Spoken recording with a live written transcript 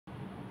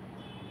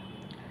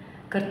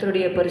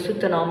கர்த்தருடைய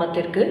பரிசுத்த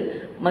நாமத்திற்கு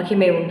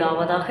மகிமை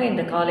உண்டாவதாக.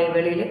 இந்த காலை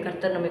வேளையிலே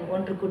கர்த்தர் நம்மை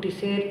ஒன்று கூட்டி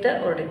சேர்த்த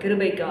அவருடைய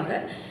கிருபைக்காக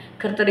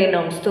கர்த்தரை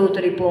நாம்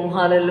ஸ்தோத்தரிப்போம்.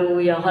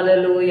 ஹல்லேலூயா,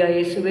 ஹல்லேலூயா.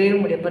 இயேசுவே,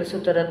 உம்முடைய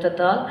பரிசுத்த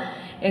இரத்தத்தால்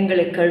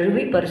எங்களை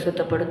கழுவி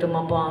பரிசுத்தப்படுத்தும்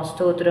அப்பா.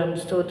 ஸ்தோத்திரம்,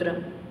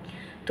 ஸ்தோத்திரம்.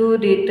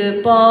 துதித்து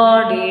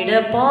பாடிட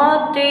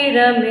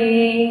பாத்திரமே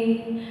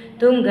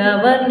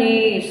துங்கவர்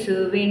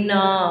இயேசுவின்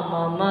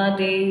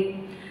நாமமதே.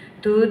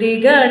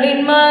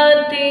 துதிகளின்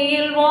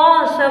மத்தியில்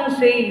வாசம்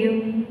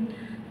செய்யும்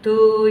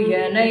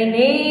தூயனை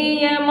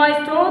நேயமாய்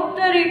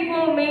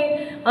ஸ்தோத்தரிப்போமே.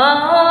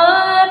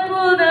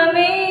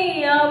 அற்புதமே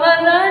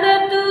அவர்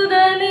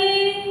நடத்துதலே,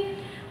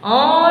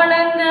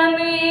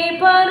 ஆனந்தமே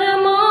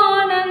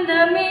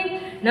பரமானந்தமே,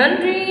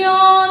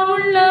 நன்றியால்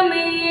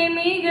உள்ளமே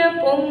மிக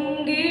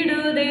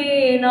பொங்கிடுதே.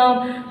 நாம்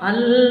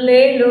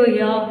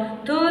அல்லேலூயா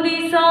துதி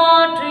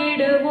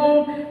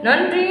சாற்றிடுவோம்,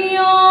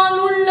 நன்றியால்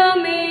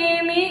உள்ளமே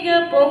மிக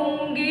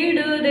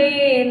பொங்கிடுதே.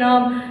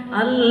 நாம்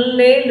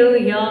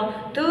அல்லேலூயா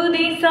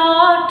துதி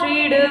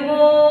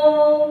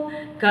சாற்றிடுவோம்.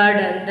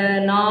 கடந்த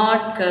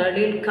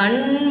நாட்களில்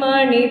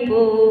கண்மணி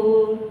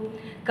போல்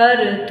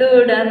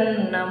கருத்துடன்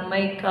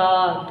நம்மை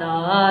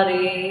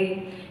காத்தாரே.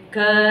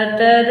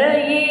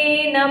 கர்த்தரையே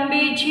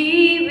நம்பி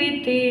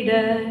ஜீவித்திட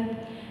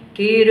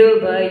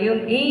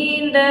கிருபையும்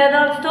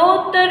ஈந்ததால்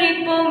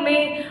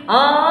ஸ்தோத்தரிப்போமே.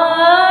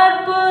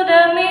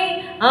 அற்புதமே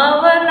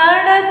அவர்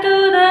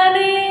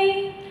நடத்துதலே,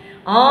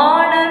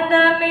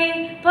 ஆனந்தமே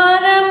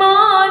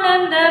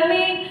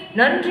பரமானந்தமே,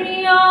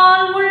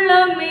 நன்றியால்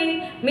உள்ளமே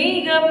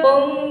மிக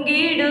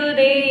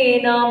பொங்கிடுதே.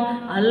 நாம்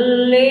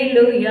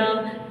அல்லேலூயா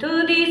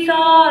துதி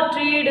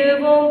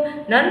சாற்றிடுவோம்,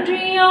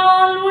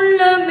 நன்றியால்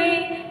உள்ளமே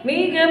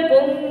மிக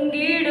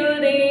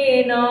பொங்கிடுதே.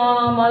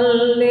 நாம்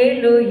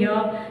அல்லேலூயா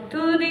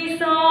துதி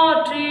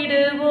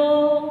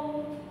சாற்றிடுவோம்.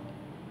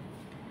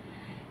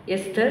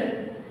 எஸ்தர்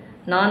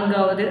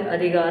 4வது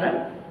அதிகாரம்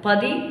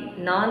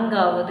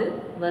 14வது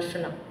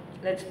வசனம்.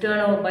 Let's turn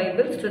our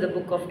Bibles to the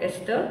book of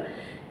Esther,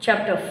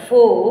 chapter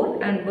 4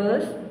 and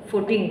verse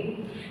 14.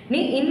 நீ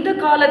இந்த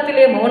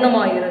காலத்திலே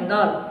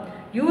மௌனமாயிருந்தால்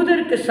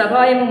யூதருக்கு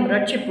சகாயமும்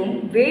ரட்சிப்பும்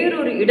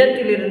வேறொரு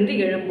இடத்திலிருந்து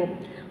எழும்பும்.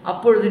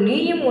 அப்பொழுது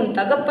நீயும் உன்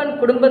தகப்பன்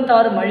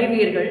குடும்பத்தாரும்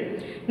அழிவீர்கள்.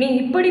 நீ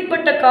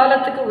இப்படிப்பட்ட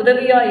காலத்துக்கு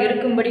உதவியாய்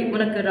இருக்கும்படி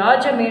உனக்கு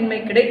ராஜ மேன்மை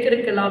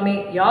கிடைத்திருக்கலாமே,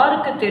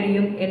 யாருக்கு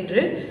தெரியும்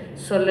என்று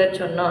சொல்ல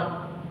சொன்னான்.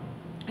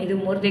 இது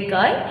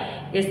மொர்தெகாய்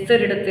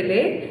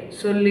எஸ்தரிடத்திலே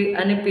சொல்லி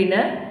அனுப்பின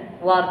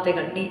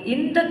வார்த்தைகள். நீ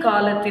இந்த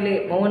காலத்திலே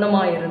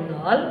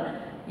மௌனமாயிருந்தால்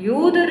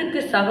யூதருக்கு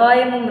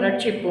சகாயமும்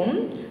ரட்சிப்பும்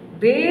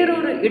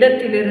வேறொரு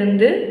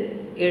இடத்திலிருந்து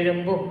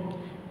எழும்பும்.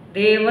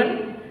 தேவன்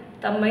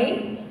தம்மை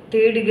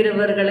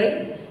தேடுகிறவர்களை,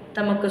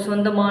 தமக்கு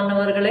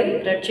சொந்தமானவர்களை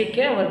ரட்சிக்க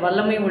அவர்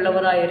வல்லமை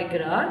உள்ளவராய்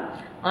இருக்கிறார்.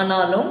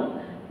 ஆனாலும்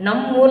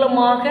நம்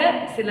மூலமாக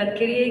சில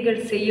கிரியைகள்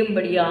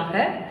செய்யும்படியாக,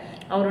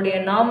 அவருடைய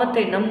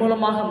நாமத்தை நம்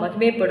மூலமாக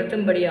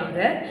மகிமைப்படுத்தும்படியாக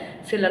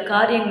சில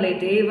காரியங்களை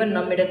தேவன்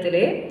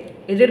நம்மிடத்திலே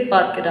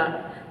எதிர்பார்க்கிறார்.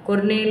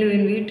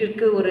 கொர்நேலியுவின்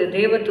வீட்டிற்கு ஒரு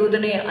தேவ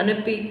தூதனை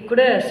அனுப்பி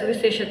கூட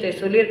சுவிசேஷத்தை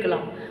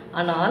சொல்லியிருக்கலாம்.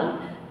 ஆனால்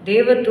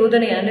தேவ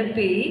தூதனை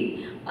அனுப்பி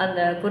அந்த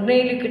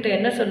கொர்நேலியு கிட்ட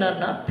என்ன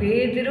சொன்னார்னா,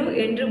 பேதுரு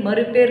என்று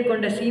மறுபேர்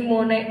கொண்ட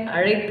சீமோனை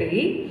அழைப்பி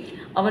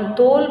அவன்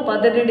தோல்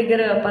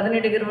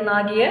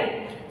பதனிடுகிறவனாகிய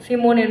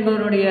சீமோன்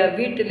என்பவனுடைய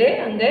வீட்டிலே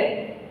அங்கே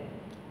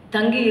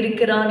தங்கி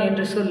இருக்கிறான்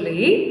என்று சொல்லி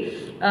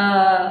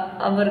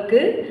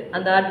அவருக்கு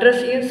அந்த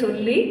அட்ரஸையும்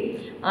சொல்லி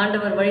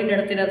ஆண்டவர் வழி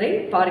நடத்தினதை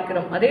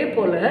பார்க்கிறோம். அதே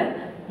போல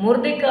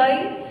மொர்தெகாய்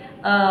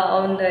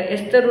அந்த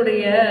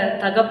எஸ்தருடைய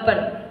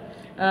தகப்பன்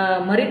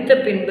மரித்த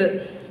பின்பு,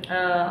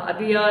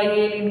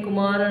 அபியாயேலின்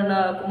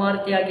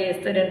குமாரத்தியாகிய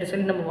எஸ்தர் என்று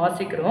சொல்லி நம்ம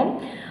வாசிக்கிறோம்.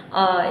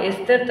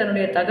 எஸ்தர்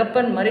தன்னுடைய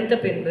தகப்பன் மரித்த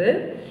பின்பு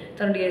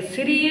தன்னுடைய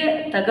சிறிய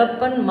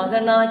தகப்பன்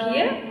மகனாகிய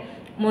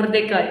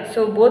மொர்தெகாய்,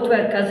 so both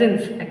were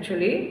cousins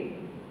actually.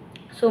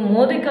 So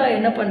மொர்தெகாய்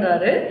என்ன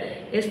பண்ணுறாரு,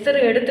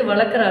 எஸ்தரை எடுத்து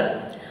வளர்க்குறாரு.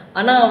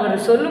 ஆனால்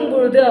அவர் சொல்லும்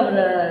பொழுது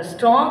அவரை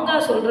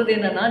ஸ்ட்ராங்காக சொல்கிறது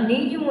என்னென்னா,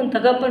 நீயும் உன்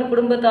தகப்பன்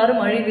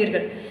குடும்பத்தாரும்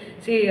அழிவீர்கள்.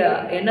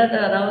 என்னது,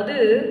 அதாவது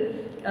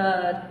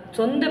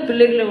சொந்த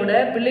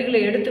பிள்ளைகளை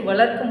எடுத்து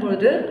வளர்க்கும்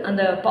பொழுது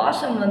அந்த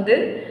பாசம்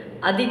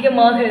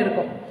அதிகமாக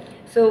இருக்கும்.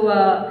 ஸோ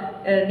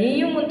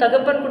நீயும் உன்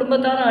தகப்பன்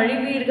குடும்பத்தாரும்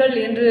அழிவீர்கள்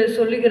என்று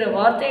சொல்லுகிற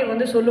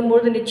வார்த்தையை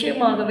சொல்லும்பொழுது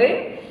நிச்சயமாகவே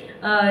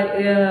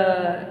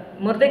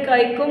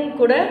மொர்தெகாய்க்கும்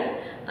கூட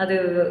அது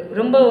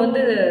ரொம்ப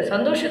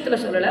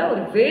சந்தோஷத்தில் சொல்லலை,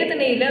 ஒரு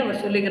வேதனையில்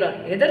அவர் சொல்லுகிறார்.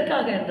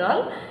 எதற்காக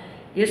என்றால்,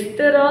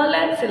 எஸ்தரால்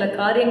சில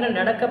காரியங்கள்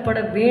நடக்கப்பட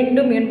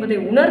வேண்டும் என்பதை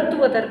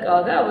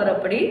உணர்த்துவதற்காக அவர்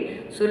அப்படி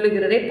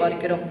சொல்லுகிறதை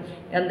பார்க்கிறோம்.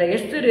 அந்த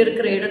எஸ்தர்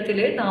இருக்கிற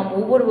இடத்திலே நாம்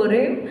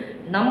ஒவ்வொருவரையும்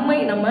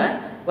நம்ம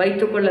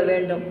வைத்துக்கொள்ள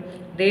வேண்டும்.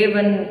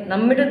 தேவன்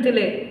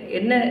நம்மிடத்திலே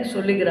என்ன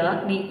சொல்லுகிறார்,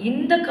 நீ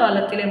இந்த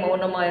காலத்திலே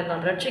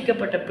மௌனமாயிருந்தான்.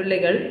 ரட்சிக்கப்பட்ட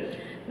பிள்ளைகள்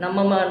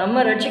நம்ம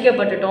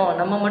ரட்சிக்கப்பட்டுட்டோம்,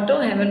 நம்ம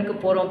மட்டும் ஹெவனுக்கு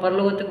போகிறோம்,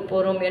 பரலோகத்துக்கு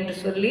போகிறோம் என்று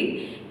சொல்லி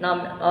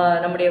நாம்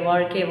நம்முடைய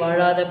வாழ்க்கையை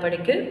வாழாத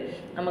படிக்கு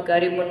நமக்கு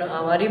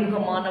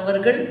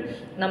அறிமுகமானவர்கள்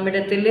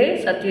நம்மிடத்திலே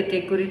சத்தியத்தை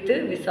குறித்து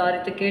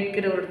விசாரித்து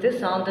கேட்கிறவருக்கு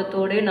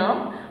சாந்தத்தோடு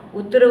நாம்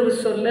உத்தரவு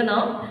சொல்ல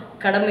நாம்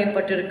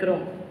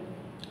கடமைப்பட்டிருக்கிறோம்.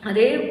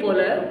 அதே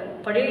போல்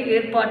பழைய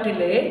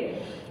ஏற்பாட்டிலே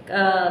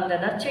அந்த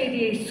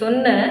நற்செய்தியை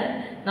சொன்ன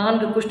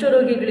 4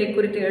 குஷ்டரோகிகளை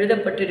குறித்து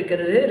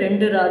எழுதப்பட்டிருக்கிறது.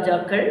 2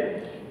 ராஜாக்கள்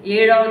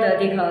 7வது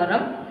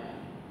அதிகாரம்.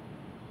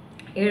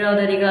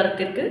 7வது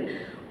அதிகாரத்திற்கு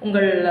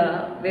உங்கள்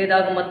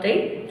வேதாகமத்தை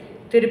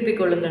திருப்பிக்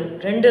கொள்ளுங்கள்.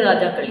 2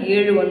 ராஜாக்கள்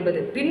 7:9.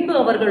 பின்பு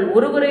அவர்கள்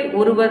ஒருவரை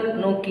ஒருவர்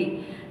நோக்கி,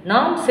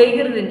 நாம்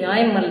செய்கிறது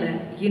நியாயமல்ல.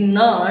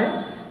 இந்நாள்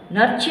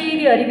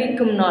நற்செய்தி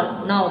அறிவிக்கும் நாள்.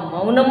 நாம்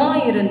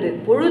மௌனமாயிருந்து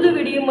பொழுது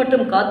விடியும்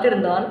மட்டும்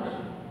காத்திருந்தால்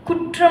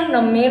குற்றம்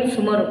நம்மேல்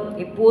சுமரும்.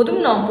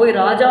 இப்போதும் நாம் போய்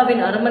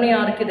ராஜாவின்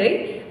அரண்மனையாருக்கு இதை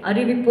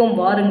அறிவிப்போம்,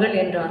 வாருங்கள்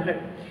என்றார்கள்.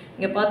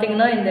 இங்கே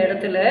பார்த்தீங்கன்னா இந்த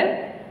இடத்துல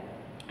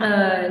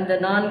இந்த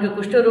 4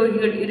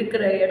 குஷ்டரோகிகள்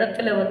இருக்கிற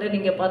இடத்துல வந்து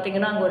நீங்கள்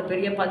பார்த்தீங்கன்னா அங்கே ஒரு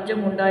பெரிய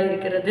பஞ்சம்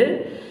உண்டாயிருக்கிறது.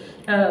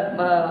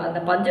 அந்த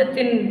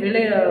பஞ்சத்தின்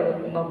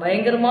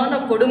பயங்கரமான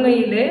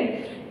கொடுமையிலே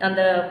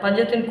அந்த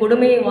பஞ்சத்தின்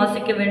கொடுமையை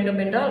வாசிக்க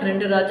வேண்டும் என்றால்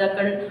 2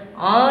 ராஜாக்கள்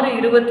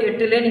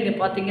 6:28 நீங்கள்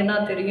பார்த்தீங்கன்னா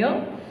தெரியும்.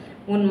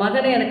 உன்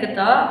மகனை எனக்கு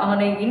தா,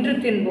 அவனை இன்று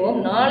தின்போம்,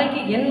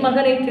 நாளைக்கு என்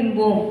மகனை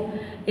தின்போம்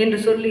என்று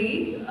சொல்லி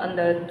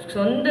அந்த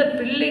சொந்த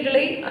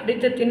பிள்ளைகளை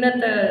அடித்து தின்ன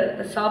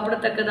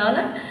சாப்பிடத்தக்கதான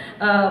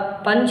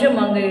பஞ்சம்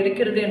அங்கே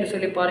இருக்கிறது என்று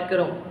சொல்லி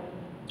பார்க்கிறோம்.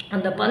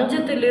 அந்த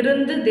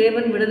பஞ்சத்திலிருந்து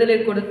தேவன் விடுதலை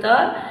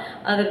கொடுத்தார்.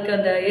 அதற்கு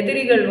அந்த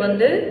எதிரிகள்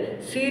வந்து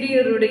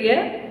சீரியருடைய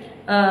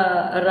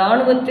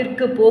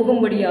இராணுவத்திற்கு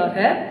போகும்படியாக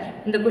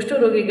இந்த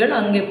குஷ்டரோகிகள்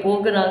அங்கே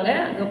போகிறாங்க.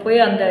 அங்கே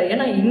போய்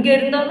ஏன்னா இங்கே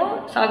இருந்தாலும்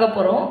சாக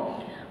போகிறோம்,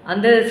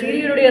 அந்த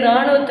சீரியருடைய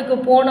இராணுவத்துக்கு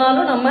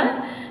போனாலும் நம்ம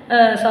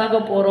சாக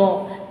போகிறோம்,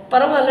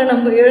 பரவாயில்ல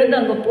நம்ம எழுந்து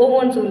அங்கே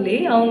போவோம்னு சொல்லி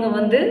அவங்க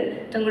வந்து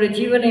தங்களுடைய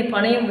ஜீவனை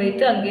பணயம்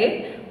வைத்து அங்கே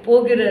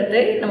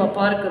போகிறதை நம்ம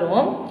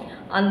பார்க்கிறோம்.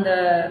 அந்த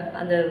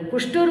அந்த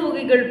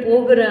குஷ்டரோகிகள்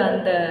போகிற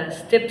அந்த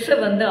ஸ்டெப்ஸை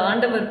வந்து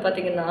ஆண்டவர்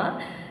பார்த்திங்கன்னா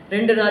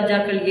 2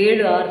 ராஜாக்கள்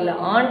 7:6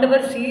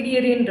 ஆண்டவர்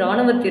சீரியரின்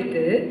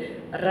இராணுவத்திற்கு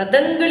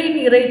ரதங்களின்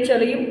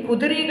இறைச்சலையும்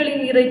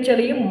குதிரைகளின்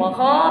இறைச்சலையும்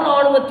மகா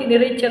இராணுவத்தின்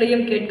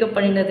இறைச்சலையும் கேட்க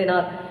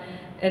பண்ணினதினார்.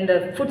 இந்த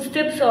ஃபுட்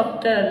ஸ்டெப்ஸ் ஆஃப்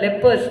த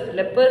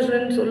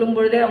லெப்பர்ஸ்ன்னு சொல்லும்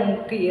பொழுதே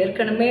அவங்களுக்கு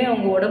ஏற்கனவே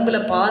அவங்க உடம்புல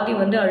பாதி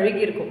வந்து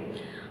அழுகியிருக்கும்.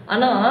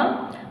 ஆனால்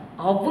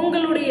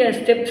அவங்களுடைய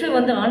ஸ்டெப்ஸை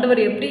வந்து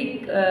ஆண்டவர் எப்படி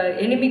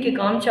எனிமிக்கு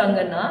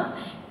காமிச்சாங்கன்னா,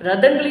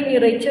 ரதங்களின்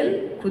இறைச்சல்,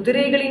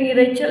 குதிரைகளின்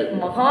இறைச்சல்,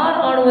 மகா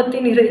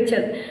இராணுவத்தின்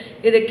இறைச்சல்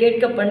இதை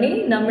கேட்க பண்ணி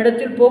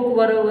நம்மிடத்தில்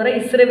போக்குவரவு வர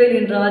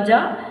இஸ்ரவேலின் ராஜா,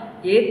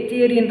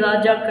 ஏத்தியரின்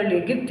ராஜாக்கள்,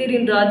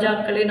 எகிப்தியரின்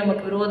ராஜாக்களே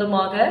நமக்கு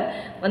விரோதமாக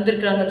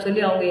வந்திருக்கிறாங்கன்னு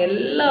சொல்லி அவங்க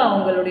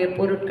அவங்களுடைய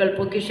பொருட்கள்,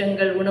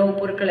 பொக்கிஷங்கள், உணவுப்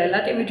பொருட்கள்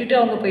எல்லாத்தையும் விட்டுட்டு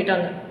அவங்க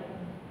போயிட்டாங்க.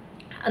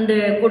 அந்த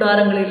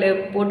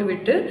கூடாரங்களில்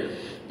போட்டுவிட்டு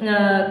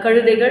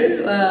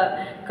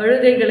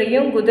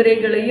கழுதைகளையும்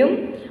குதிரைகளையும்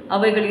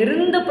அவைகள்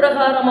இருந்த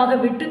பிரகாரமாக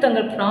விட்டு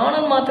தங்கள்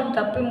பிராணம் மாத்திரம்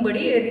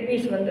தப்பும்படி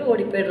எனிமீஸ் வந்து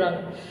ஓடி போயிடுறாங்க.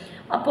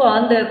 அப்போ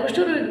அந்த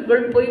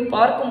குஷ்டரோகிகள் போய்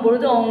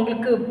பார்க்கும்பொழுது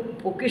அவங்களுக்கு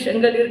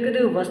பொக்கிஷங்கள் இருக்குது,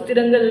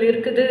 வஸ்திரங்கள்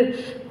இருக்குது,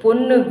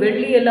 பொண்ணு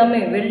வெள்ளி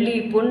எல்லாமே, வெள்ளி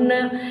பொண்ணு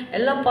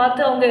எல்லாம்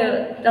பார்த்து அவங்க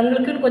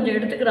தங்களுக்குன்னு கொஞ்சம்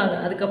எடுத்துக்கிறாங்க.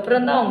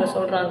 அதுக்கப்புறம் தான் அவங்க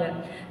சொல்கிறாங்க.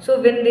 So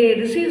when they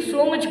receive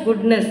so much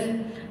goodness,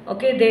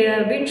 okay, they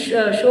have been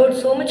showed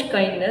so much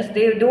kindness,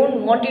 they don't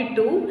want it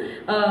to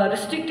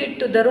restrict it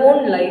to their own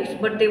lives,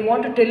 but they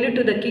want to tell it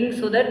to the king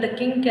so that the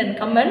king can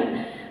come and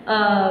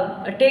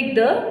take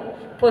the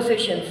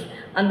possessions.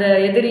 அந்த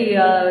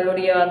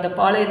எதிரியுடைய அந்த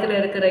பாளையத்தில்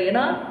இருக்கிற,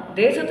 ஏன்னா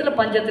தேசத்தில்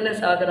பஞ்சத்தில்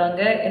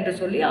சாகுறாங்க என்று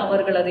சொல்லி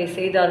அவர்கள் அதை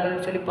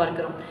செய்தார்கள் சொல்லி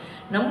பார்க்கிறோம்.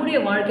 நம்முடைய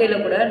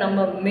வாழ்க்கையில் கூட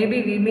நம்ம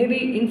we may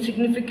be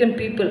insignificant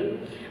people,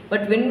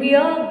 but when we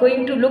are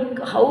going to look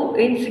how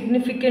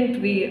insignificant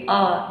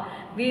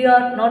we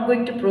are not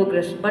going to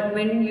progress. But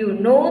when you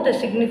know the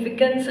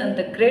significance and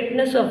the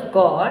greatness of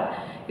God,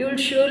 you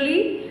will surely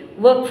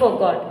work for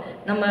God.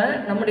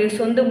 நம்முடைய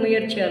சொந்த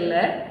முயற்சி அல்ல,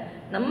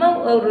 நம்ம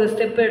ஒரு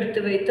step எடுத்து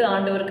வைத்து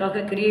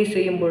ஆண்டவருக்காக கிரியை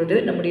செய்யும் பொழுது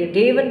நம்முடைய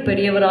தேவன்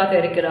பெரியவராக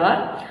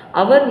இருக்கிறார்.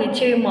 அவர்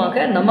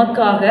நிச்சயமாக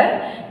நமக்காக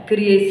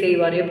கிரியை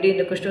செய்வார். எப்படி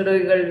இந்த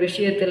குஷ்டரோகிகள்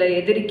விஷயத்தில்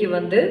எதிரிக்கு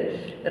வந்து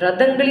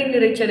ரதங்களின்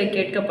இறைச்சலை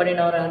கேட்க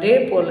பண்ணினார், அதே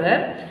போல்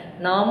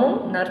நாமும்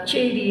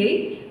நற்செய்தியை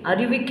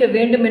அறிவிக்க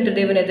வேண்டும் என்று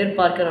தேவன்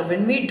எதிர்பார்க்கிறார்.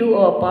 when we do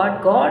our part,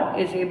 God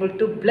is able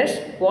to bless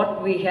what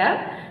we have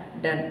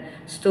done.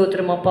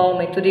 ஸ்தோத்திரம் அப்பா,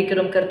 உம்மை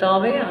துதிக்கிறோம்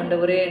கர்த்தாவே.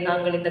 ஆண்டவரே,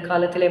 நாங்கள் இந்த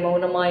காலத்திலே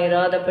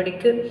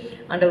மௌனமாயிராதபடிக்கு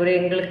ஆண்டவரே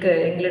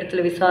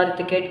எங்களிடத்தில்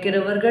விசாரித்து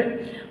கேட்கிறவர்கள்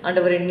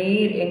ஆண்டவரே,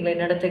 நீர் எங்களை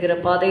நடத்துகிற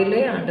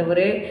பாதையிலே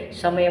ஆண்டவரே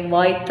சமயம்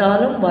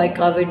வாய்த்தாலும்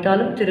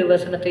வாய்க்காவிட்டாலும்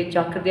திருவசனத்தை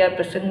ஜாக்கிரதையாக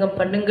பிரசங்கம்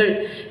பண்ணுங்கள்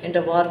என்ற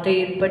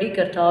வார்த்தையின்படி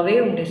கர்த்தாவே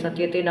உம்முடைய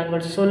சத்தியத்தை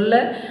நாங்கள்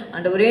சொல்ல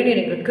ஆண்டவரே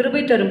நீர் எங்கள்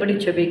கிருபை தரும்படி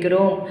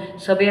ஜெபிக்கிறோம்.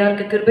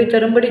 சபையாருக்கு கிருபை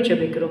தரும்படி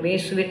ஜெபிக்கிறோம்.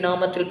 இயேசுவின்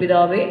நாமத்தில்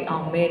பிதாவே,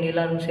 ஆமென்.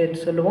 எல்லாரும்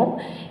சேர்ந்து சொல்லுவோம்.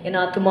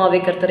 என்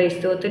ஆத்துமாவே கர்த்தரை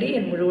ஸ்தோத்திரி,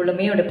 என் முழு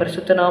உள்ளமே அவருடைய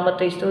பரிசுத்த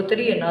நாமத்தை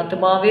ஸ்தோத்திரி, என்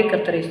ஆத்துமாவே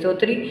கர்த்தரை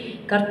ஸ்தோத்திரி,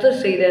 கர்த்தர்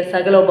செய்த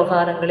சகல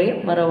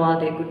உபகாரங்களையும்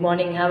மறவாதே. Good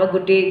morning, have a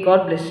good day,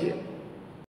 God bless you.